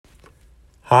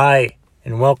Hi,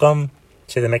 and welcome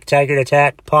to the McTaggart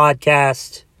Attack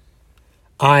podcast.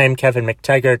 I am Kevin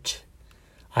McTaggart.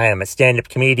 I am a stand-up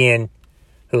comedian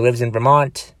who lives in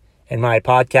Vermont, and my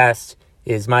podcast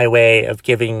is my way of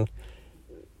giving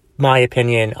my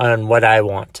opinion on what I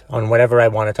want, on whatever I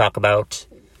want to talk about.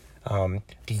 The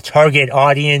target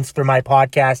audience for my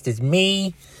podcast is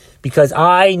me, because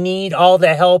I need all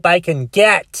the help I can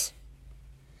get.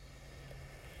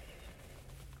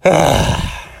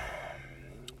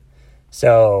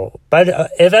 But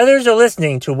if others are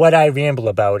listening to what I ramble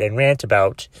about and rant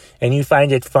about, and you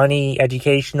find it funny,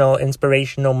 educational,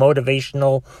 inspirational,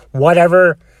 motivational,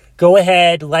 whatever, go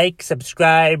ahead, like,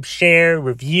 subscribe, share,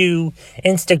 review,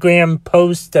 Instagram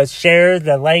post, share,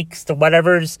 the likes, the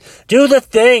whatevers. Do the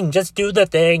thing. Just do the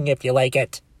thing if you like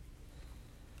it.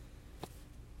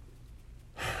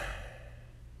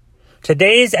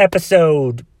 Today's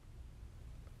episode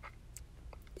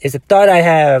is a thought I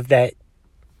have that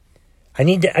I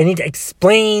need to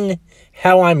explain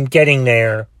how I'm getting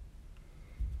there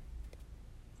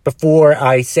before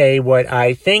I say what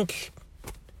I think.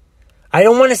 I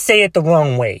don't want to say it the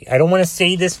wrong way. I don't want to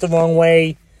say this the wrong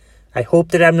way. I hope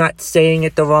that I'm not saying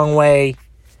it the wrong way.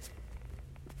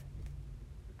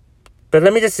 But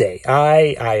let me just say,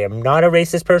 I am not a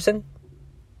racist person.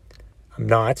 I'm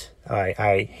not.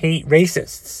 I hate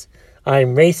racists.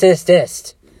 I'm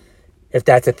racistist, if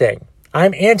that's a thing.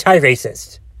 I'm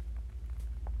anti-racist.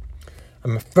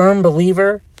 I'm a firm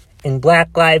believer in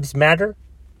Black Lives Matter.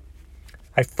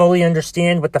 I fully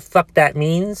understand what the fuck that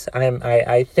means.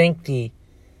 I think the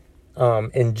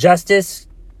injustice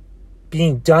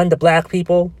being done to black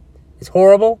people is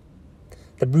horrible.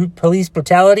 The police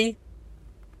brutality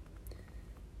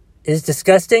is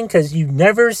disgusting because you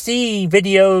never see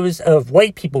videos of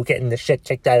white people getting the shit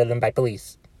kicked out of them by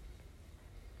police.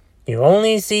 You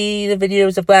only see the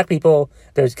videos of black people.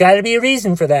 There's got to be a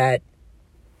reason for that.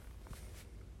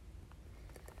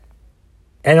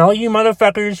 And all you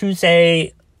motherfuckers who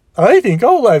say, I think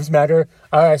all lives matter,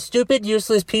 are a stupid,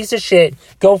 useless piece of shit.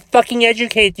 Go fucking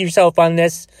educate yourself on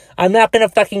this. I'm not going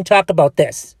to fucking talk about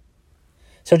this.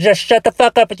 So just shut the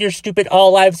fuck up with your stupid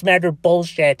all lives matter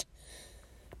bullshit.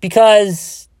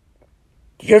 Because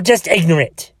you're just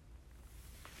ignorant.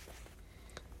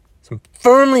 So I'm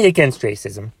firmly against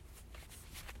racism.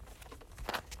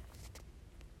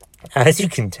 As you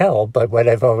can tell by what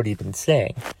I've already been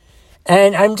saying.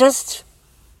 And I'm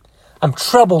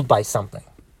troubled by something.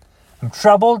 I'm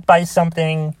troubled by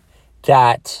something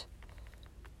that's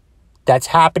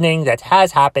happening, that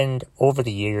has happened over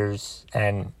the years.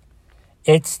 And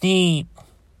it's the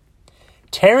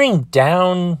tearing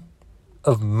down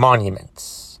of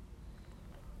monuments.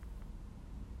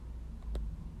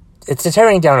 It's the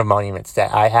tearing down of monuments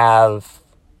that I have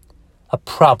a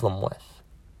problem with.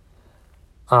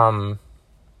 Let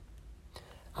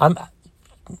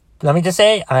me just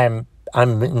say, I'm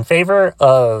in favor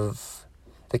of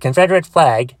the Confederate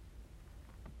flag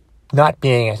not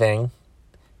being a thing,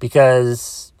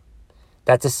 because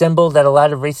that's a symbol that a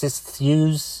lot of racists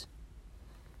use.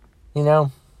 You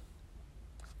know,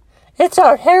 it's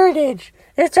our heritage.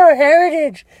 It's our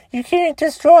heritage. You can't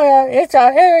destroy it's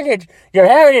our heritage. Your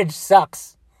heritage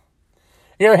sucks.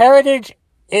 Your heritage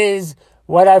is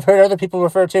what I've heard other people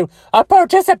refer to, a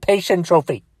participation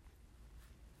trophy.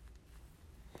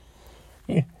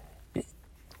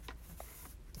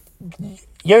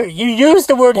 You use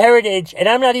the word heritage, and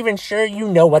I'm not even sure you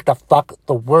know what the fuck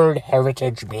the word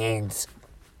heritage means.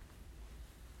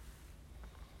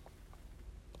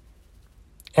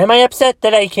 Am I upset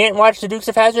that I can't watch the Dukes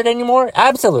of Hazzard anymore?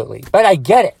 Absolutely, but I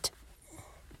get it.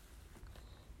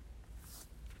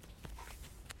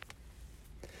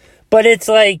 But it's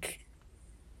like,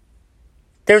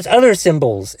 there's other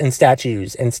symbols and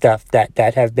statues and stuff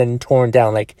that have been torn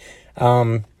down, like,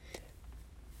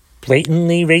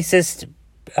 blatantly racist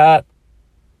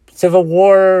Civil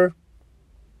War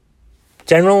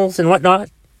generals and whatnot.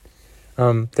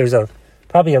 There's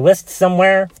probably a list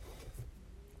somewhere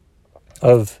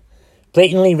of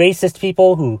blatantly racist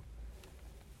people who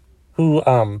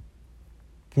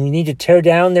need to tear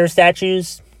down their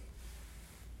statues.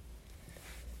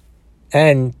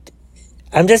 And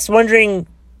I'm just wondering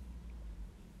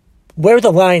where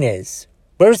the line is.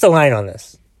 Where's the line on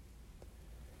this?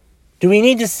 Do we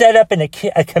need to set up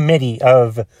a committee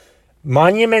of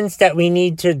monuments that we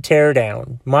need to tear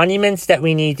down? Monuments that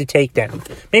we need to take down?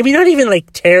 Maybe not even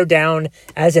like tear down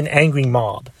as an angry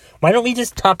mob. Why don't we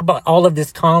just talk about all of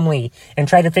this calmly and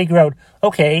try to figure out,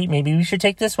 okay, maybe we should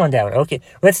take this one down. Okay,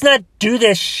 let's not do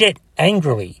this shit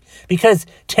angrily. Because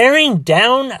tearing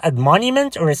down a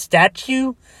monument or a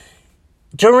statue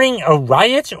during a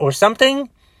riot or something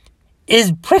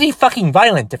is pretty fucking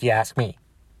violent, if you ask me.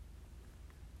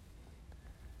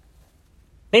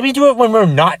 Maybe do it when we're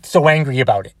not so angry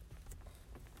about it.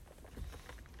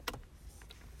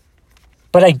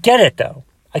 But I get it, though.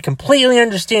 I completely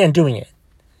understand doing it.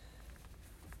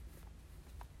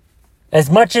 As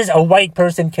much as a white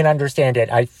person can understand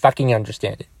it, I fucking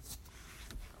understand it.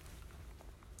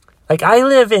 Like, I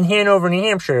live in Hanover, New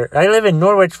Hampshire. I live in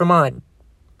Norwich, Vermont,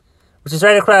 which is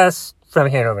right across from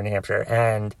Hanover, New Hampshire,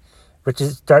 and which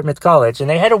is Dartmouth College. And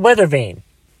they had a weather vane,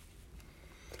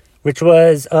 which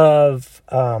was of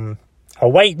a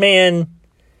white man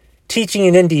teaching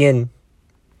an Indian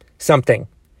something.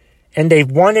 And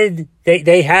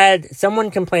they had,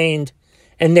 someone complained,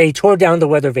 and they tore down the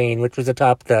weather vane, which was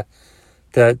atop the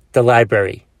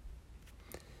library.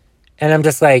 And I'm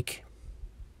just like,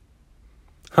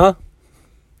 huh?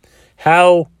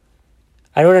 How?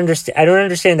 I don't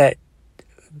understand that.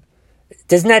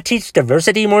 Doesn't that teach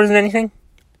diversity more than anything?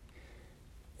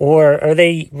 Or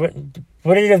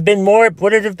would it have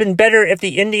been better if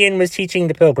the Indian was teaching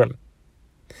the pilgrim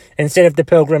instead of the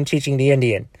pilgrim teaching the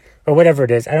Indian? Or whatever it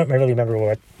is. I don't really remember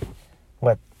what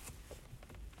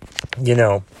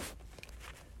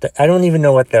I don't even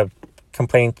know what the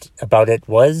complaint about it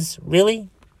was, really.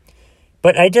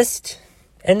 But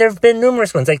and there have been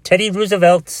numerous ones, like Teddy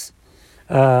Roosevelt's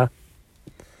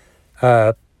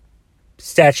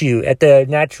statue at the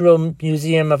Natural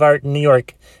Museum of Art in New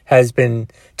York has been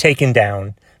taken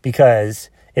down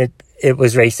because it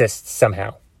was racist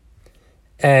somehow.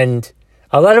 And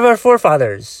a lot of our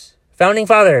founding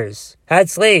fathers had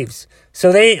slaves, so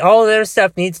all their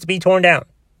stuff needs to be torn down,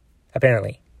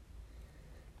 apparently.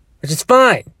 Which is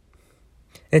fine.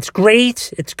 It's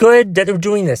great, it's good that they're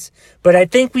doing this, but I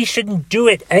think we shouldn't do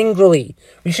it angrily.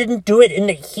 We shouldn't do it in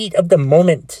the heat of the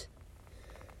moment.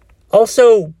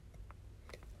 Also,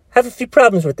 I have a few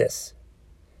problems with this.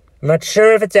 I'm not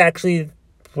sure if it's actually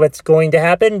what's going to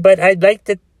happen, but I'd like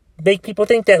to make people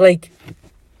think that,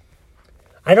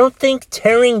 I don't think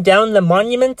tearing down the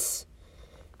monuments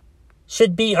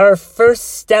should be our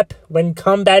first step when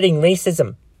combating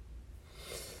racism.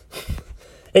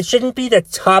 It shouldn't be the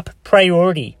top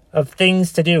priority of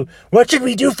things to do. What should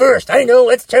we do first? I know,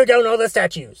 let's tear down all the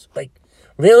statues.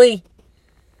 Really?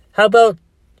 How about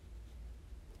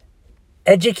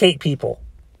educate people?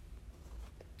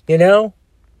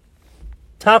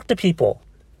 Talk to people.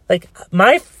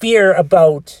 My fear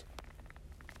about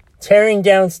tearing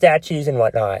down statues and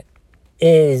whatnot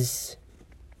is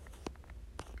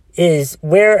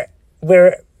we're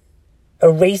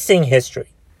erasing history.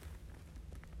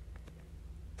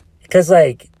 Because,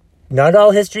 not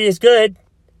all history is good.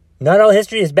 Not all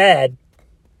history is bad.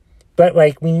 But,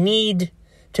 we need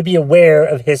to be aware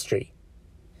of history.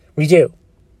 We do.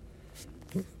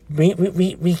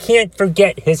 We can't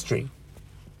forget history.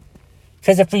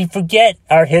 Because if we forget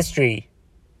our history,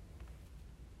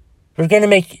 we're going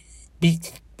to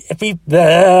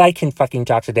I can fucking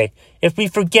talk today. If we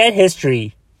forget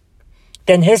history,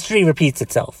 then history repeats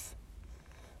itself.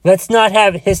 Let's not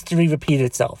have history repeat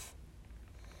itself.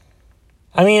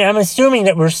 I mean, I'm assuming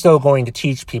that we're still going to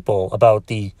teach people about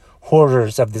the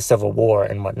horrors of the Civil War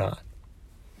and whatnot.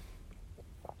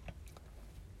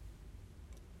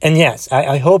 And yes,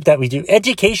 I hope that we do.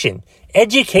 Education.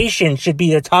 Education should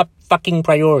be the top fucking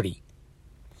priority.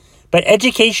 But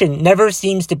education never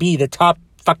seems to be the top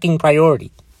fucking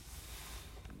priority.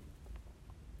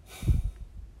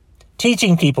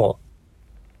 Teaching people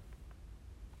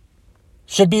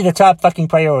should be the top fucking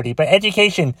priority. But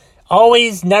education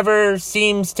always never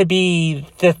seems to be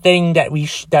the thing that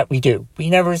we do. We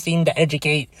never seem to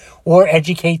educate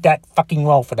that fucking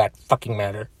well, for that fucking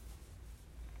matter.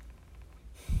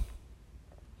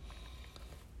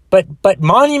 But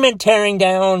monument tearing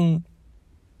down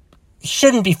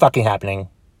shouldn't be fucking happening.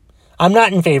 I'm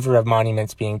not in favor of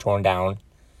monuments being torn down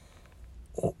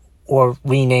or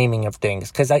renaming of things,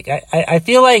 because I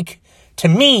feel like, to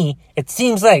me, it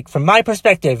seems like, from my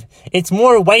perspective, it's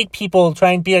more white people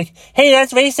trying to be like, hey,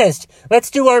 that's racist. Let's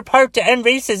do our part to end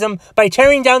racism by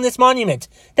tearing down this monument.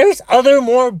 There's other,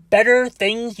 better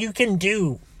things you can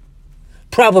do,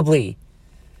 probably,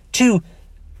 to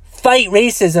fight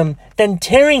racism than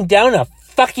tearing down a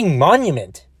fucking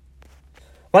monument.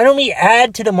 Why don't we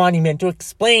add to the monument to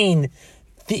explain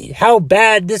how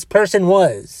bad this person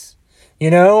was?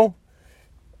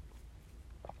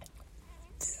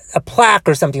 A plaque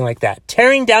or something like that.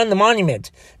 Tearing down the monument.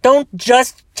 Don't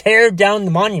just tear down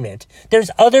the monument.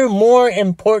 There's other more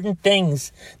important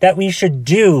things that we should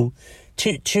do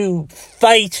to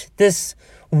fight this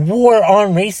war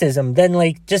on racism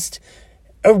than just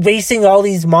erasing all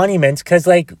these monuments, because,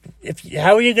 like,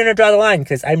 how are you going to draw the line?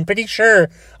 Because I'm pretty sure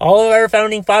all of our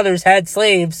founding fathers had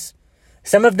slaves.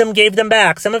 Some of them gave them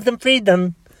back. Some of them freed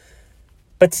them.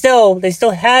 But still, they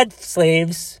still had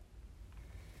slaves.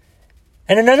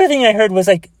 And another thing I heard was,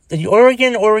 like, the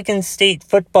Oregon State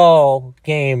football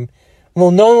game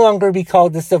will no longer be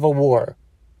called the Civil War.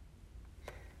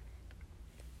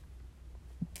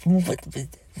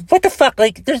 What the fuck?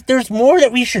 Like, there's more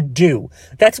that we should do.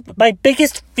 That's my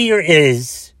biggest fear,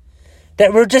 is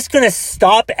that we're just going to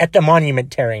stop at the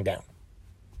monument tearing down.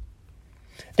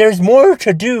 There's more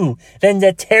to do than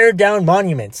to tear down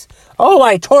monuments. Oh,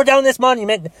 I tore down this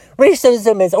monument.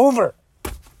 Racism is over.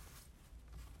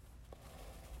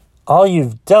 All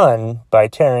you've done by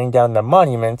tearing down the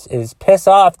monuments is piss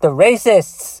off the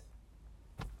racists.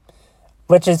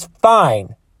 Which is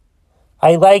fine.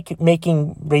 I like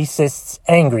making racists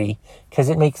angry because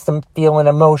it makes them feel an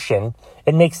emotion.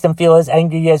 It makes them feel as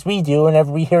angry as we do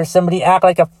whenever we hear somebody act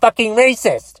like a fucking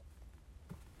racist.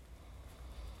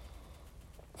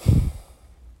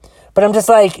 But I'm just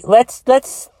like, let's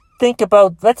think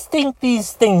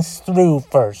these things through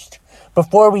first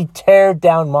before we tear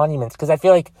down monuments. Because I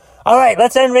feel like, all right,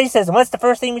 let's end racism. What's the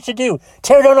first thing we should do?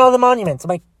 Tear down all the monuments. I'm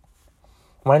like,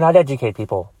 why not educate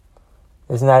people?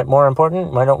 Isn't that more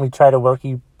important? Why don't we try to work?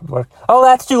 Oh,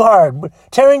 that's too hard.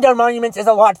 Tearing down monuments is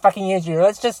a lot fucking easier.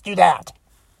 Let's just do that.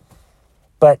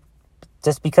 But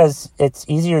just because it's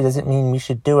easier doesn't mean we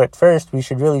should do it first. We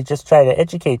should really just try to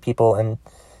educate people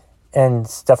and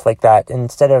stuff like that,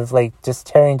 instead of, like, just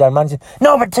tearing down monuments.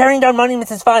 No, but tearing down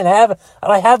monuments is fine.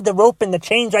 I have the rope and the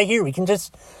chains right here. We can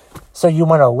just... So you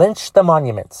want to lynch the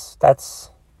monuments. That's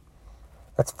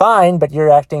fine, but you're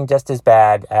acting just as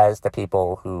bad as the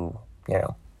people who,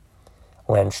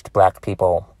 lynched black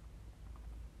people,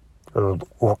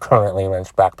 or currently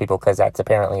lynched black people, because that's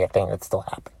apparently a thing that still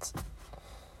happens.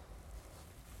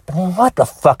 I mean, what the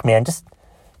fuck, man? Just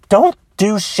don't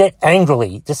do shit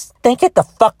angrily. Just think it the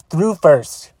fuck through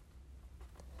first.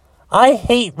 I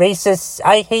hate racists.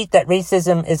 I hate that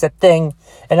racism is a thing,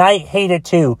 and I hate it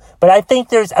too. But I think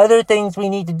there's other things we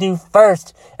need to do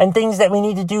first, and things that we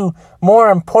need to do more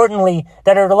importantly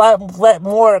that are a lot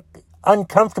more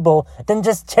uncomfortable than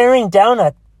just tearing down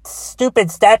a stupid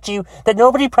statue that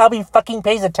nobody probably fucking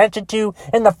pays attention to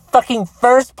in the fucking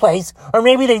first place. Or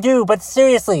maybe they do, but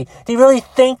seriously, do you really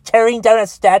think tearing down a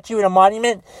statue and a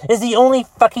monument is the only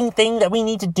fucking thing that we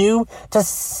need to do to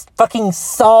fucking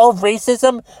solve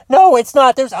racism? No, it's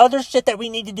not. There's other shit that we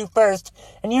need to do first,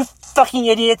 and you fucking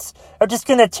idiots are just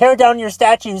gonna tear down your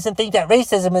statues and think that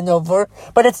racism is over,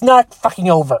 but it's not fucking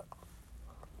over.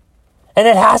 And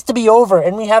it has to be over,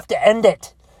 and we have to end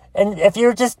it. And if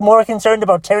you're just more concerned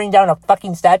about tearing down a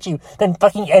fucking statue than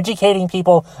fucking educating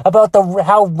people about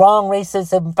how wrong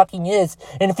racism fucking is,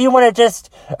 and if you want to just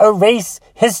erase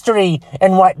history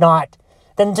and whatnot,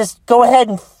 then just go ahead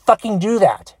and fucking do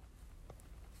that.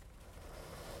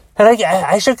 And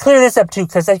I should clear this up too,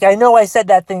 because I know I said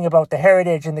that thing about the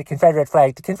heritage and the Confederate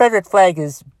flag. The Confederate flag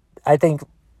is, I think,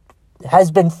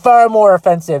 has been far more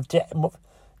offensive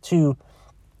to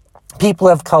people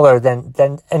of color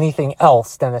than anything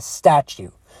else, than a statue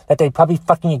that they probably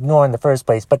fucking ignore in the first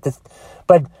place. But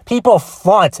people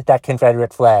flaunt that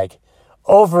Confederate flag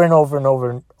over and over and over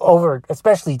and over,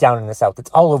 especially down in the South. It's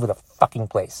all over the fucking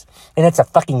place. And it's a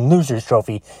fucking loser's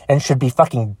trophy and should be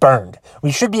fucking burned.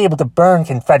 We should be able to burn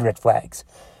Confederate flags,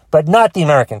 but not the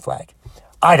American flag.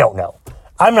 I don't know.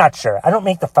 I'm not sure. I don't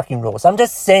make the fucking rules. I'm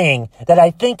just saying that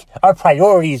I think our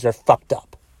priorities are fucked up.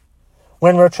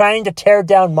 When we're trying to tear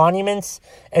down monuments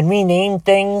and rename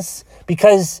things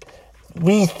because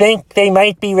we think they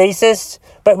might be racist,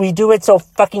 but we do it so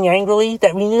fucking angrily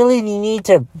that we really need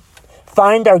to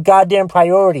find our goddamn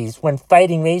priorities when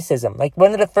fighting racism. Like,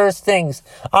 one of the first things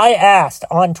I asked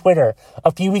on Twitter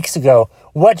a few weeks ago,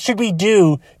 what should we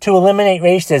do to eliminate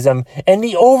racism? And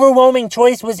the overwhelming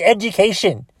choice was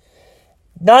education.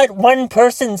 Not one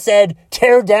person said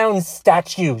tear down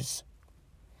statues.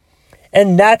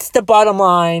 And that's the bottom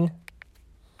line.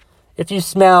 If you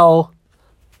smell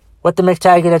what the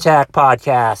McTaggart Attack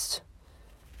podcast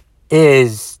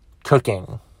is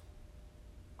cooking.